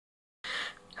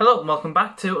Hello and welcome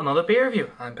back to another beer review.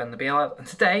 I'm Ben the Beer Lad, and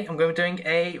today I'm going to be doing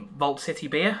a Vault City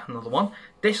beer, another one.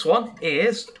 This one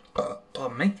is,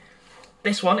 pardon me,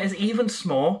 this one is Even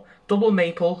S'more, double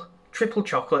maple, triple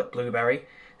chocolate, blueberry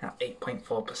at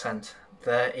 8.4%.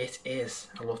 There it is.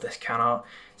 I love this can art.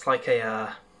 It's like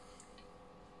a,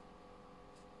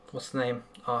 what's the name?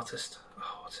 Artist.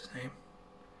 Oh, what's his name?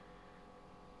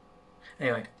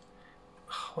 Anyway,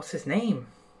 what's his name?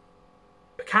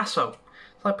 Picasso.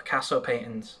 It's like Picasso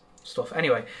paintings stuff.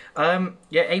 Anyway, yeah,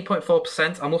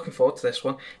 8.4%. I'm looking forward to this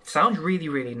one. It sounds really,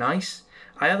 really nice.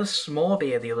 I had a small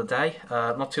beer the other day,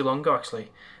 not too long ago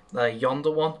actually, the Yonder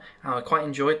one, and I quite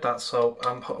enjoyed that, so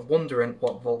I'm wondering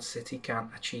what Vault City can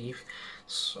achieve.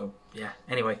 So, yeah,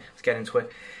 anyway, let's get into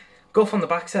it. Guff on the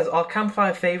back says, our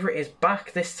campfire favourite is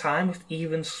back this time with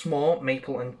Even S'more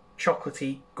maple and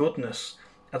chocolatey goodness.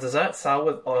 A dessert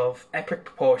sour of epic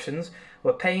proportions.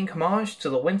 We're paying homage to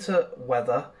the winter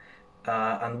weather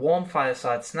and warm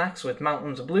fireside snacks with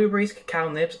mountains of blueberries, cacao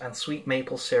nibs and sweet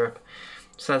maple syrup.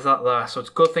 Says that there, so it's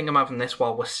a good thing I'm having this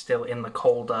while we're still in the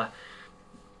colder,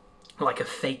 like a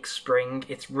fake spring.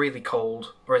 It's really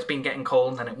cold, or it's been getting cold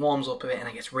and then it warms up a bit and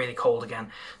it gets really cold again.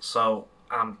 So,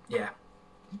 yeah,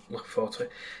 looking forward to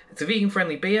it. It's a vegan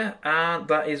friendly beer and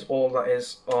that is all that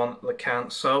is on the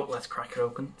can. So let's crack it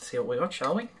open to see what we got,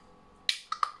 shall we?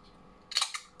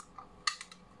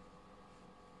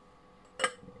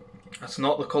 That's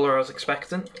not the colour I was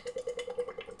expecting. In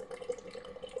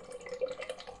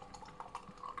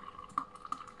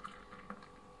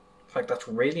fact, that's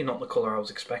really not the colour I was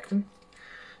expecting.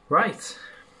 Right,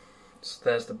 so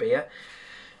there's the beer.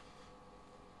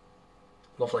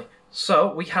 Lovely.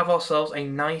 So, we have ourselves a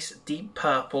nice deep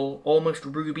purple, almost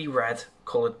ruby red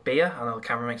coloured beer. I know the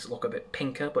camera makes it look a bit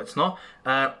pinker, but it's not.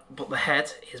 But the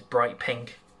head is bright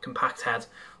pink, compact head.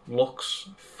 Looks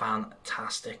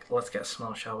fantastic. Let's get a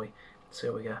smell, shall we? See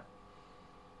what we get.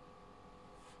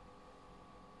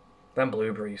 Then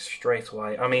blueberries straight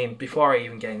away. I mean, before I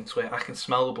even get into it, I can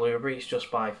smell the blueberries just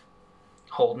by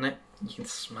holding it. You can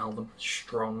smell them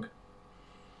strong.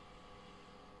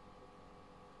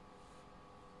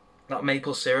 That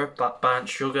maple syrup, that burnt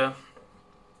sugar,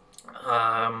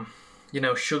 you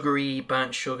know, sugary,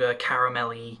 burnt sugar,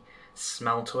 caramelly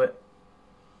smell to it.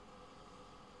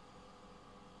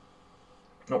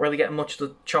 Not really getting much of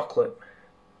the chocolate.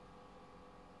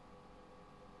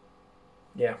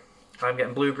 Yeah, I'm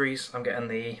getting blueberries, I'm getting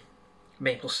the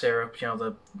maple syrup, you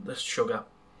know, the sugar.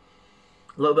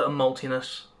 A little bit of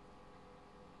maltiness.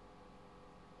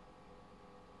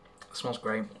 It smells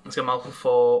great. Let's get mouthful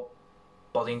for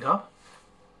body and carb.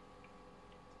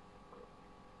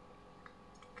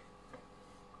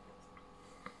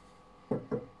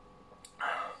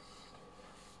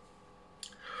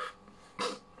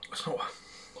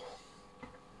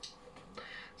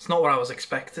 It's not what I was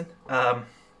expecting.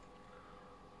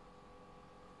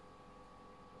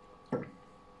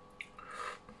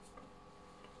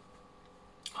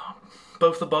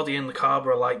 Both the body and the carb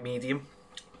are a light medium.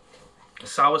 The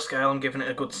sour scale, I'm giving it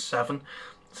a good 7.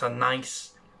 It's a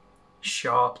nice,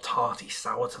 sharp, tarty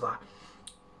sour to that.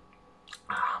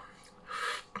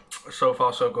 So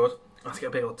far, so good. Let's get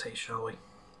a big old taste, shall we?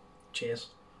 Cheers.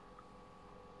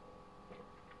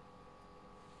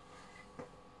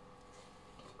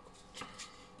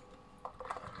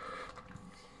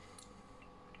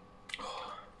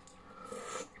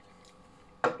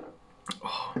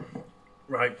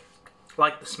 Right.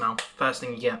 Like the smell. First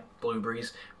thing you get,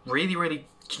 blueberries. Really, really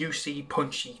juicy,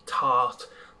 punchy, tart,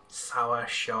 sour,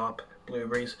 sharp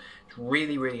blueberries. It's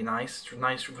really, really nice. It's a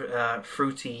nice,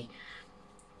 fruity,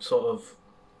 sort of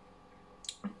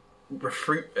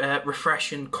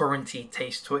refreshing, curranty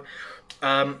taste to it.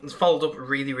 It's followed up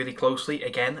really, really closely,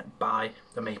 again, by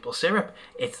the maple syrup.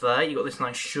 It's there. You've got this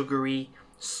nice sugary,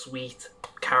 sweet,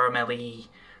 caramelly,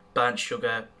 burnt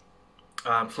sugar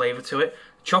flavour to it.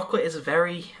 Chocolate is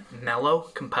very mellow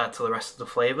compared to the rest of the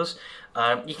flavours.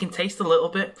 You can taste a little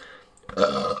bit,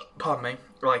 pardon me,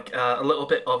 like a little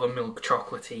bit of a milk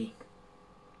chocolatey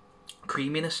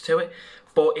creaminess to it,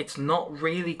 but it's not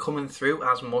really coming through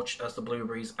as much as the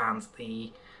blueberries and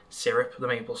the syrup, the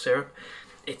maple syrup.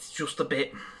 It's just a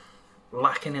bit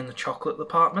lacking in the chocolate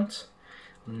department.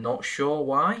 I'm not sure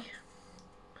why.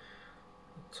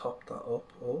 Top that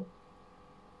up. Oh.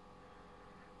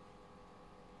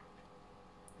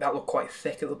 That looked quite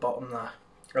thick at the bottom there.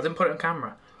 I didn't put it on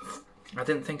camera. I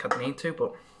didn't think I'd need to,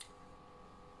 but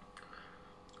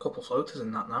a couple of floaters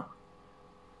in that now.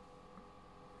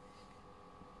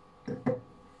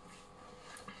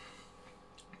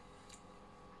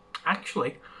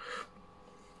 Actually,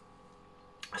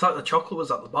 it's like the chocolate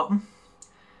was at the bottom.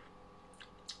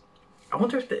 I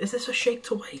wonder if is this a Shake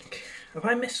to Wake? Have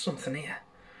I missed something here?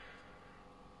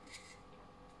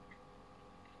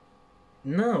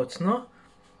 No, it's not.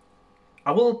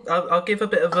 I'll give a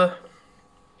bit of a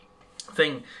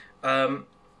thing.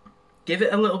 Give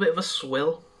it a little bit of a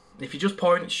swill. If you just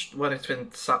pour it when it's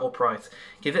been sat upright,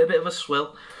 give it a bit of a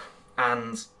swill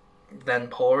and then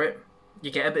pour it. You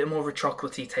get a bit more of a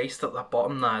chocolatey taste at that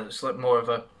bottom there. It's like more of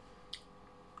a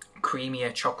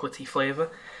creamier chocolatey flavour.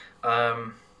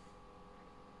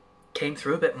 Came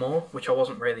through a bit more, which I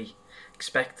wasn't really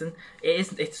expecting.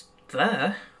 It's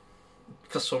there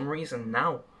for some reason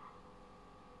now.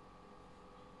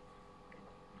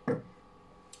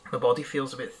 The body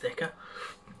feels a bit thicker.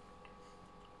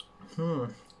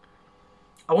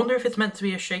 I wonder if it's meant to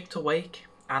be a Shake to Wake,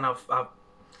 and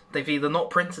they've either not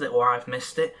printed it or I've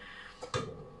missed it.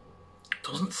 It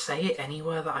doesn't say it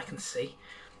anywhere that I can see.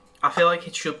 I feel like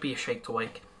it should be a Shake to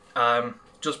Wake,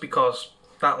 just because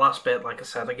that last bit, like I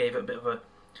said, I gave it a little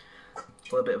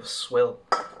bit of a swill,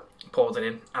 poured it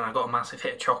in, and I got a massive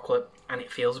hit of chocolate, and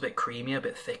it feels a bit creamier, a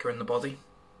bit thicker in the body.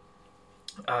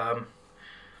 But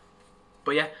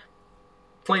yeah,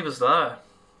 flavours there.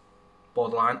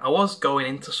 Borderline. I was going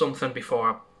into something before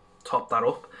I topped that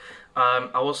up.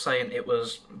 I was saying it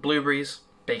was blueberries,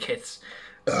 big hits.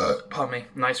 Pardon me.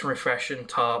 Nice and refreshing,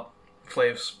 tart,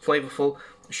 flavourful.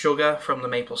 Sugar from the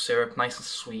maple syrup, nice and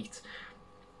sweet.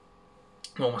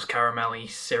 Almost caramelly,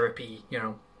 syrupy,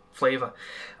 flavour.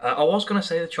 I was going to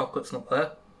say the chocolate's not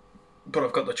there, but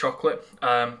I've got the chocolate.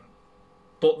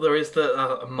 But there is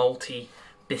the malty,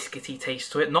 biscuity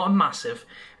taste to it. Not a massive.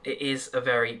 It is a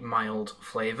very mild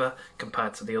flavour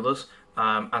compared to the others,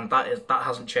 and that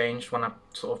hasn't changed when I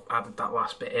sort of added that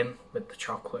last bit in with the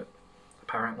chocolate,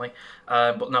 apparently.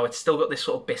 But no, it's still got this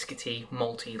sort of biscuity,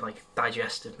 malty, like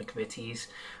digestive McVitie's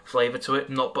flavour to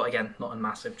it. But again, not a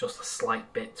massive, just a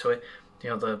slight bit to it.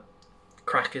 The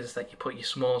crackers that you put your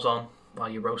s'mores on while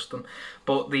you roast them.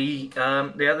 But the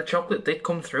chocolate did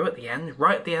come through at the end,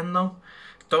 right at the end though.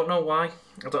 Don't know why.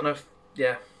 I don't know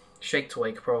if Shake to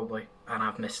Wake probably, and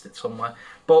I've missed it somewhere.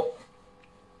 But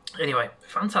anyway,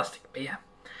 fantastic beer.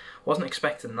 Wasn't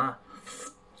expecting that.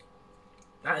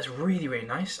 That is really, really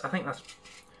nice. I think that's...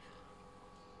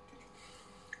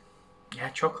 yeah,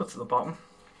 chocolate at the bottom.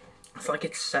 It's like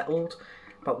it's settled,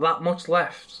 but that much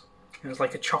left. There's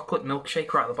like a chocolate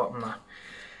milkshake right at the bottom there.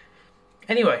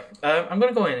 Anyway, I'm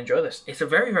going to go in and enjoy this. It's a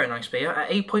very, very nice beer. At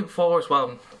 8.4 as well.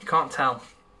 You can't tell.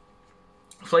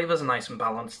 Flavours are nice and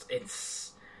balanced.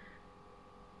 It's...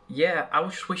 yeah, I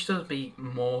just wish there would be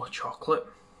more chocolate.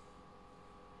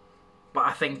 But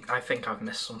I think I've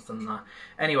missed something there.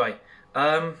 Anyway,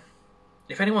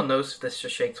 if anyone knows if this is a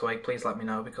Shake to Wake, please let me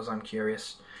know, because I'm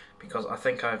curious. Because I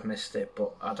think I've missed it,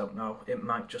 but I don't know. It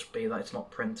might just be that it's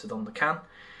not printed on the can.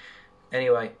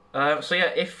 Anyway, so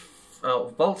yeah, if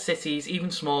Vault City's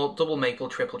Even Small Double Maple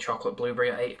Triple Chocolate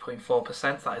Blueberry at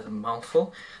 8.4%, that is a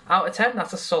mouthful. Out of 10,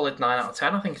 that's a solid 9 out of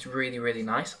 10. I think it's really, really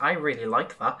nice. I really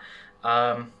like that.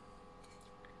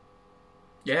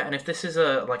 Yeah, and if this is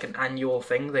like an annual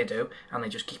thing they do, and they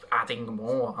just keep adding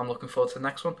more, I'm looking forward to the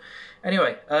next one.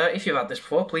 Anyway, if you've had this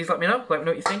before, please let me know. Let me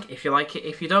know what you think. If you like it,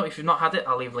 if you don't, if you've not had it,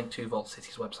 I'll leave a link to Vault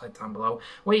City's website down below,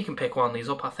 where you can pick one of these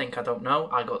up. I don't know.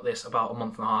 I got this about a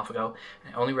month and a half ago,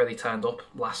 and it only really turned up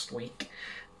last week.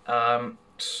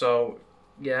 So,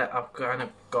 yeah, I've kind of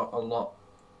got a lot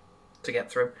to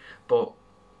get through, but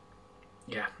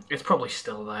yeah, it's probably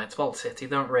still there. It's Vault City.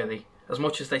 They don't really, as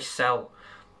much as they sell,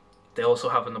 they also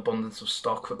have an abundance of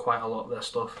stock for quite a lot of their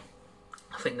stuff.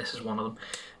 I think this is one of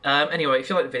them. Anyway, if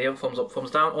you like the video, thumbs up,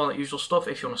 thumbs down, all that usual stuff.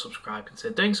 If you want to subscribe,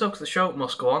 consider doing so, because the show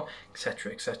must go on,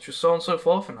 etc., etc., so on and so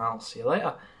forth, and I'll see you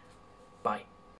later. Bye.